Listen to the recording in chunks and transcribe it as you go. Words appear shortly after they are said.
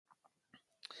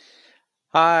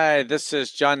Hi, this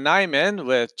is John Nyman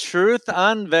with Truth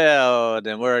Unveiled,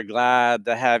 and we're glad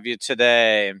to have you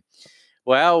today.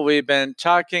 Well, we've been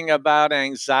talking about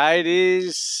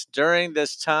anxieties during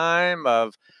this time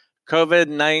of COVID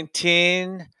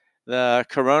 19, the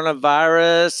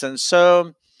coronavirus, and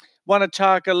so want to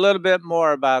talk a little bit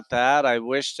more about that. I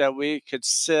wish that we could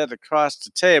sit across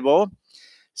the table,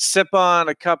 sip on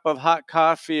a cup of hot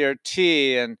coffee or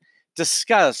tea, and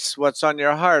discuss what's on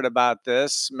your heart about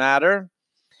this matter.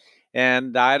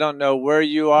 And I don't know where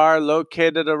you are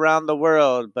located around the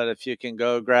world, but if you can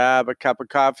go grab a cup of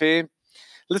coffee,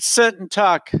 let's sit and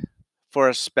talk for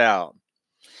a spell.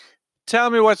 Tell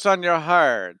me what's on your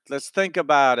heart. Let's think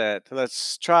about it.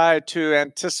 Let's try to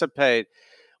anticipate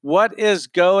what is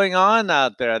going on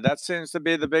out there. That seems to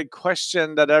be the big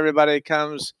question that everybody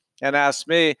comes and asks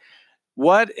me.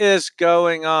 What is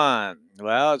going on?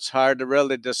 Well, it's hard to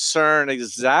really discern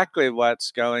exactly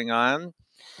what's going on,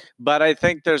 but I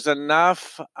think there's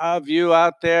enough of you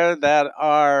out there that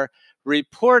are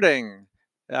reporting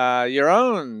your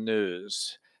own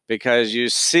news because you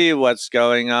see what's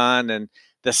going on, and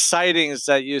the sightings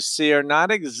that you see are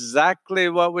not exactly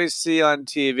what we see on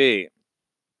TV.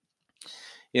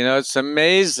 You know, it's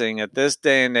amazing at this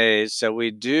day and age that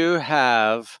we do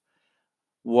have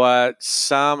what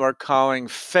some are calling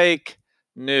fake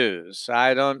news.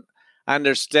 I don't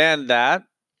understand that,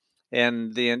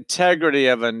 and the integrity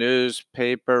of a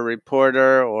newspaper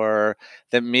reporter or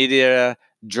the media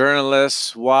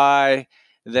journalists, why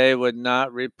they would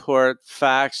not report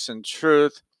facts and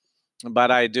truth. But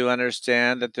I do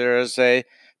understand that there is a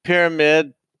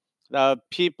pyramid of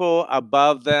people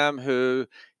above them who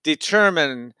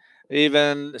determine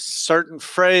even certain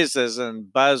phrases and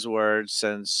buzzwords.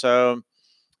 And so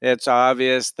it's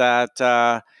obvious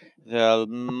that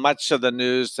much of the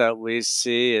news that we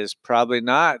see is probably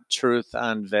not truth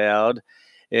unveiled.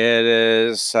 It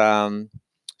is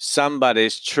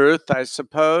somebody's truth, I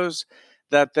suppose,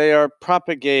 that they are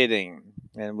propagating,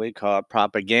 and we call it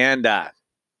propaganda.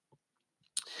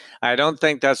 I don't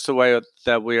think that's the way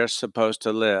that we are supposed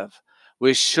to live.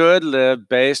 We should live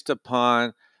based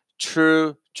upon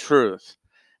true truth.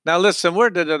 Now, listen, where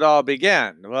did it all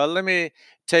begin? Well, let me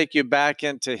take you back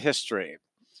into history.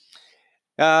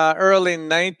 Early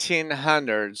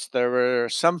 1900s, there were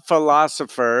some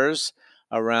philosophers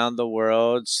around the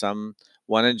world,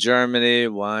 one in Germany,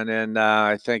 one in,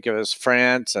 I think it was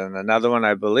France, and another one,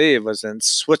 I believe, was in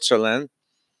Switzerland.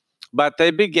 But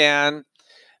they began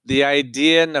the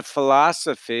idea and the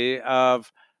philosophy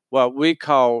of what we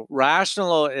call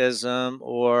rationalism,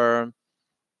 or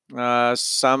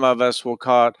some of us will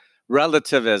call it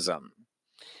relativism.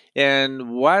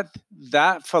 And what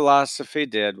that philosophy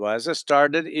did was it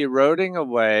started eroding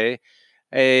away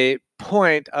a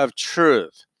point of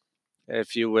truth,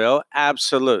 if you will,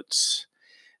 absolutes.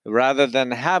 Rather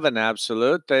than have an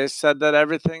absolute, they said that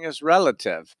everything is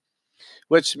relative,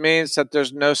 which means that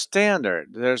there's no standard.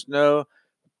 There's no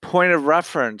point of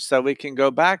reference that we can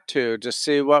go back to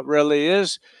see what really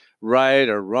is right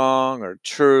or wrong or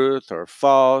truth or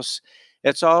false.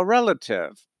 It's all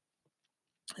relative.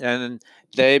 And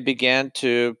they began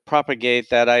to propagate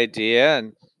that idea,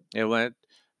 and it went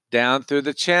down through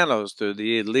the channels, through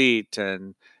the elite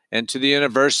and to the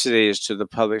universities, to the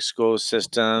public school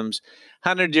systems.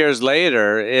 100 years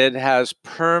later, it has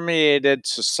permeated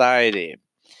society.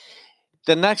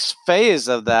 The next phase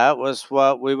of that was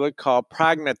what we would call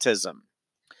pragmatism.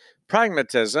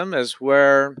 Pragmatism is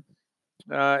where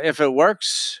if it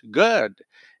works, good.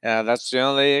 That's the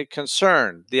only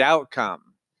concern, the outcome.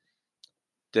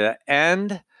 The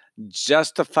end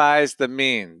justifies the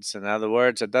means. In other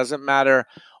words, it doesn't matter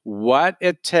what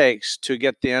it takes to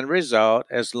get the end result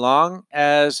as long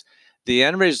as the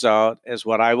end result is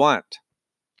what I want.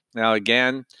 Now,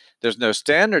 again, there's no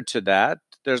standard to that.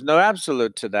 There's no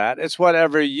absolute to that. It's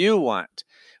whatever you want,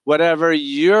 whatever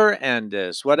your end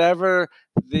is, whatever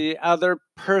the other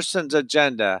person's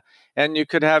agenda. And you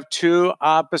could have two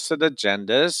opposite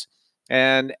agendas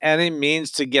and any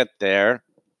means to get there.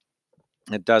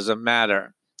 It doesn't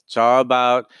matter. It's all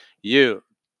about you.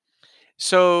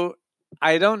 So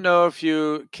I don't know if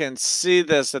you can see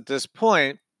this at this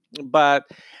point, but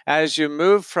as you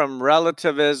move from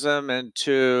relativism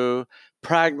into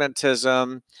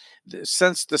pragmatism,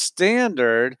 since the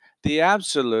standard, the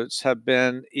absolutes have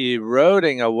been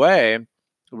eroding away,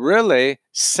 really,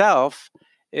 self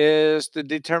is the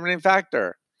determining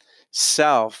factor.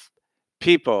 Self,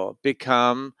 people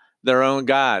become their own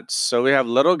gods. So we have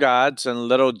little gods and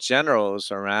little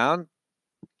generals around,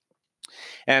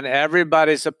 and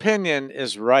everybody's opinion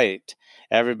is right.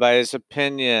 Everybody's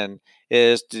opinion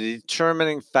is the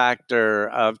determining factor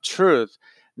of truth,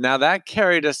 Now that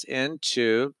carried us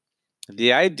into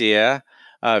the idea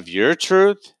of your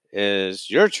truth is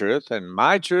your truth and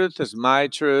my truth is my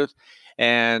truth.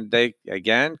 And they,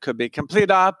 again, could be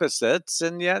complete opposites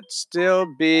and yet still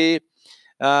be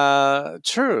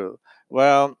true.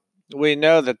 Well, we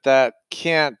know that that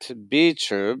can't be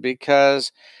true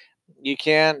because you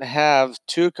can't have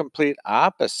two complete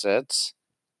opposites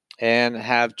and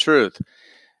have truth.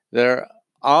 There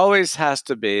always has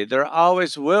to be, there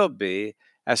always will be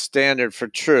a standard for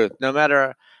truth. No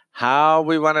matter how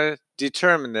we want to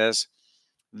determine this,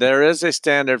 there is a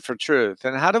standard for truth.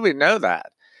 And how do we know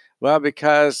that? Well,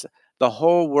 because the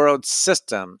whole world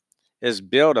system is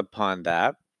built upon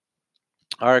that.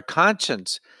 Our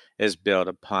conscience is built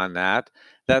upon that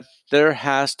there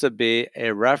has to be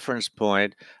a reference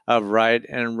point of right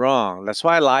and wrong. That's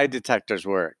why lie detectors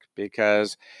work,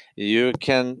 because you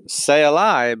can say a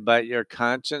lie, but your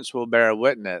conscience will bear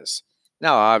witness.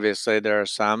 Now, obviously, there are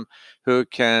some who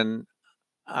can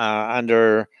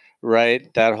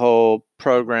underwrite that whole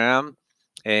program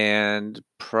and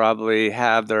probably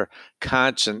have their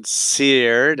conscience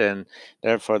seared, and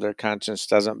therefore their conscience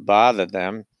doesn't bother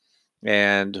them.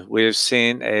 And we've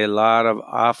seen a lot of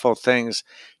awful things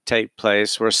take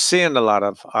place. We're seeing a lot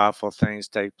of awful things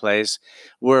take place.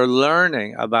 We're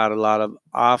learning about a lot of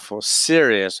awful,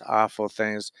 serious, awful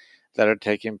things that are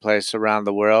taking place around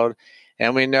the world.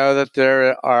 And we know that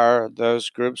there are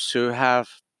those groups who have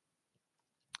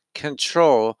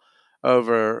control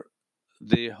over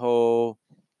the whole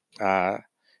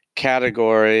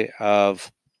category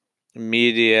of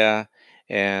media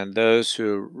and those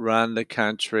who run the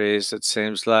countries. It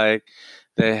seems like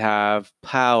they have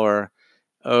power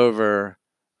over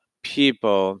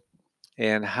people.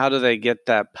 And how do they get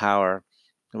that power?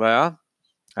 Well,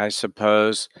 I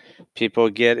suppose people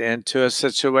get into a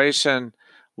situation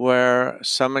where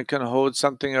someone can hold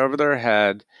something over their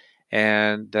head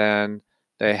and then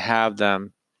they have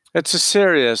them. It's a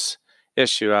serious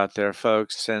issue out there,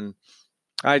 folks. And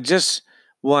I just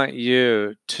want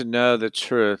you to know the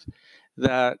truth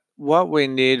that what we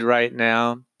need right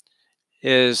now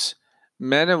is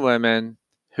men and women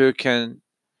who can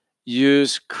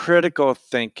use critical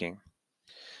thinking,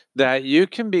 that you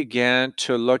can begin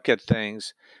to look at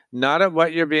things not at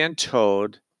what you're being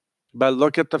told, but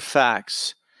look at the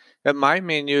facts. It might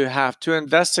mean you have to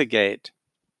investigate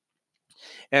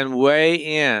and weigh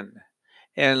in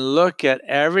and look at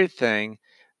everything.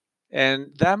 And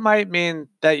that might mean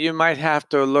that you might have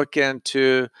to look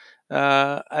into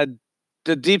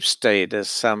the deep state, as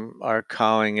some are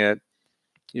calling it.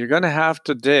 You're going to have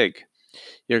to dig.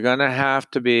 You're going to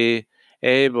have to be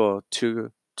able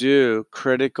to do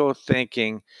critical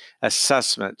thinking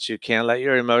assessments. You can't let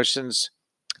your emotions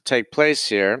take place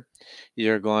here.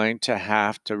 You're going to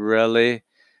have to really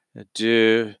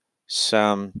do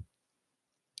some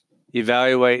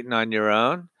evaluating on your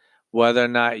own, whether or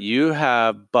not you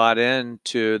have bought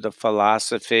into the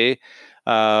philosophy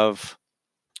of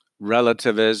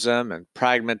relativism and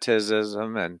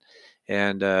pragmatism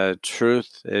and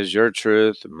truth is your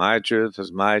truth, my truth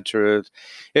is my truth.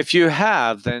 If you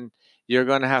have, then you're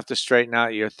going to have to straighten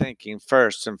out your thinking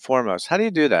first and foremost. How do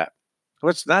you do that?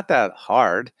 Well, it's not that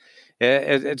hard.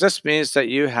 It just means that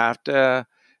you have to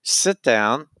sit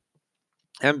down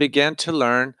and begin to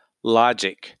learn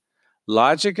logic.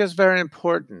 Logic is very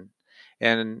important.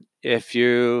 And if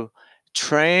you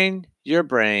train your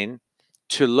brain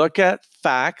to look at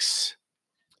facts,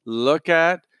 look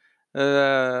at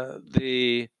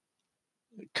the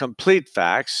complete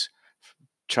facts,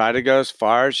 try to go as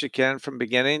far as you can from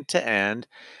beginning to end,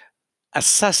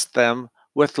 assess them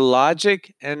with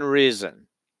logic and reason.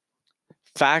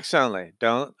 Facts only.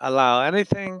 Don't allow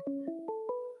anything.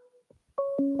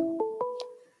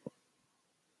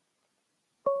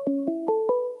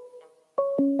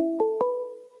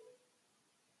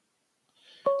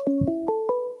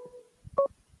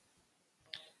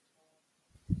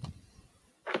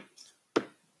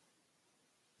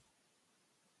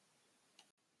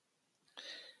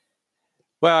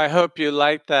 Well, I hope you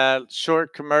liked that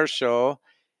short commercial.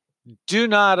 Do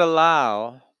not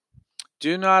allow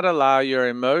your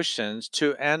emotions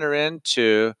to enter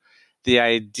into the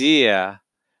idea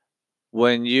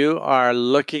when you are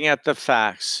looking at the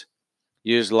facts.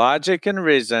 Use logic and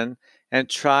reason and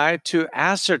try to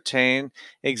ascertain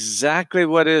exactly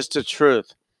what is the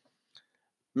truth.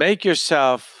 Make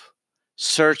yourself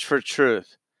search for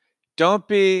truth. Don't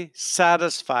be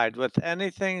satisfied with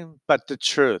anything but the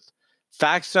truth.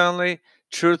 Facts only,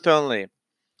 truth only.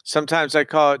 Sometimes I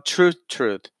call it truth,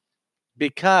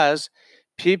 because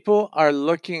people are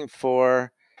looking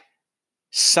for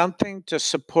something to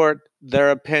support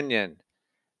their opinion.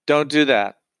 Don't do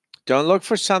that. Don't look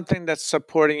for something that's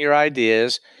supporting your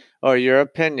ideas or your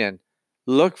opinion.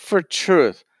 Look for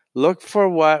truth. Look for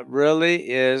what really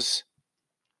is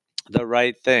the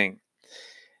right thing.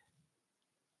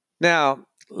 Now,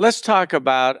 let's talk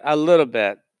about a little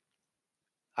bit.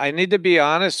 I need to be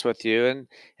honest with you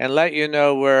and let you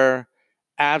know where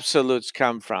absolutes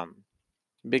come from,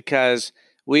 because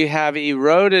we have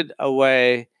eroded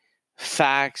away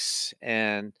facts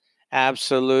and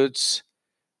absolutes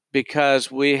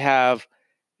because we have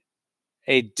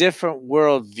a different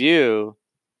worldview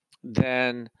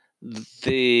than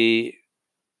the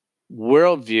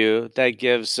worldview that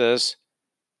gives us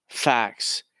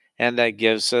facts and that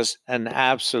gives us an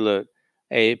absolute,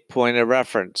 a point of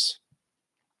reference.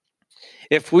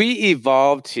 If we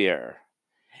evolved here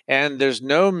and there's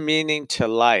no meaning to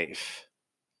life,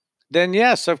 then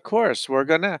yes, of course, we're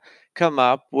going to come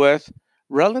up with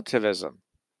relativism,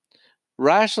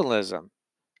 rationalism.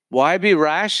 Why be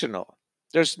rational?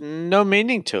 There's no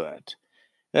meaning to it.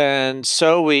 And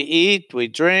so we eat, we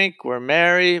drink, we're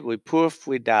merry, we poof,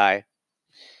 we die.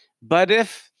 But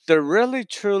if there really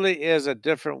truly is a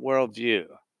different worldview,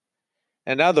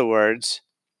 in other words,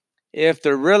 if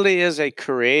there really is a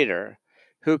creator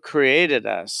who created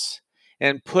us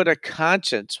and put a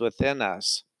conscience within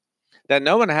us, that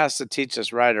no one has to teach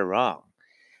us right or wrong.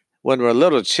 When we're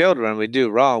little children, we do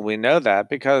wrong. We know that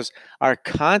because our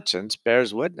conscience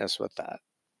bears witness with that.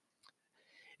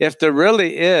 If there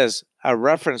really is a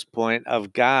reference point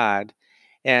of God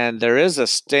and there is a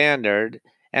standard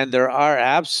and there are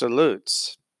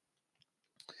absolutes,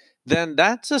 then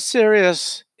that's a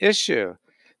serious issue,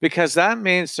 because that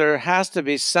means there has to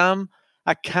be some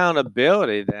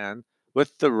accountability then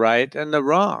with the right and the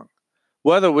wrong.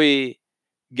 Whether we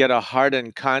get a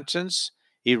hardened conscience,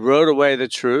 erode away the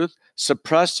truth,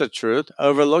 suppress the truth,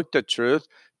 overlook the truth,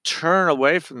 turn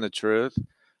away from the truth,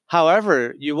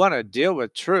 however you want to deal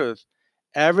with truth,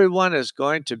 everyone is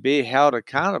going to be held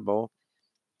accountable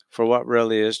for what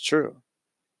really is true.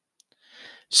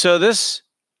 So this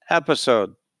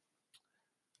episode,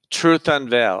 Truth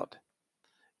Unveiled,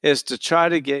 is to try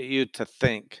to get you to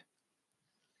think,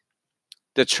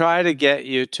 to try to get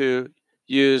you to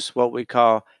use what we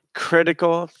call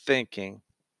critical thinking.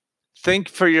 Think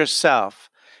for yourself.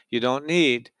 You don't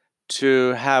need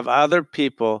to have other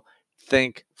people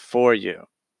think for you.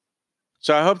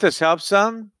 So I hope this helps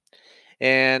some.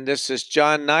 And this is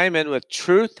John Nyman with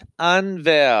Truth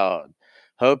Unveiled,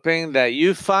 hoping that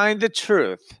you find the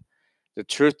truth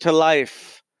to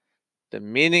life, the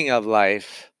meaning of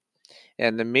life.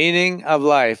 And the meaning of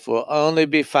life will only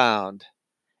be found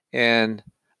in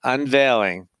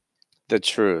unveiling the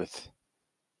truth.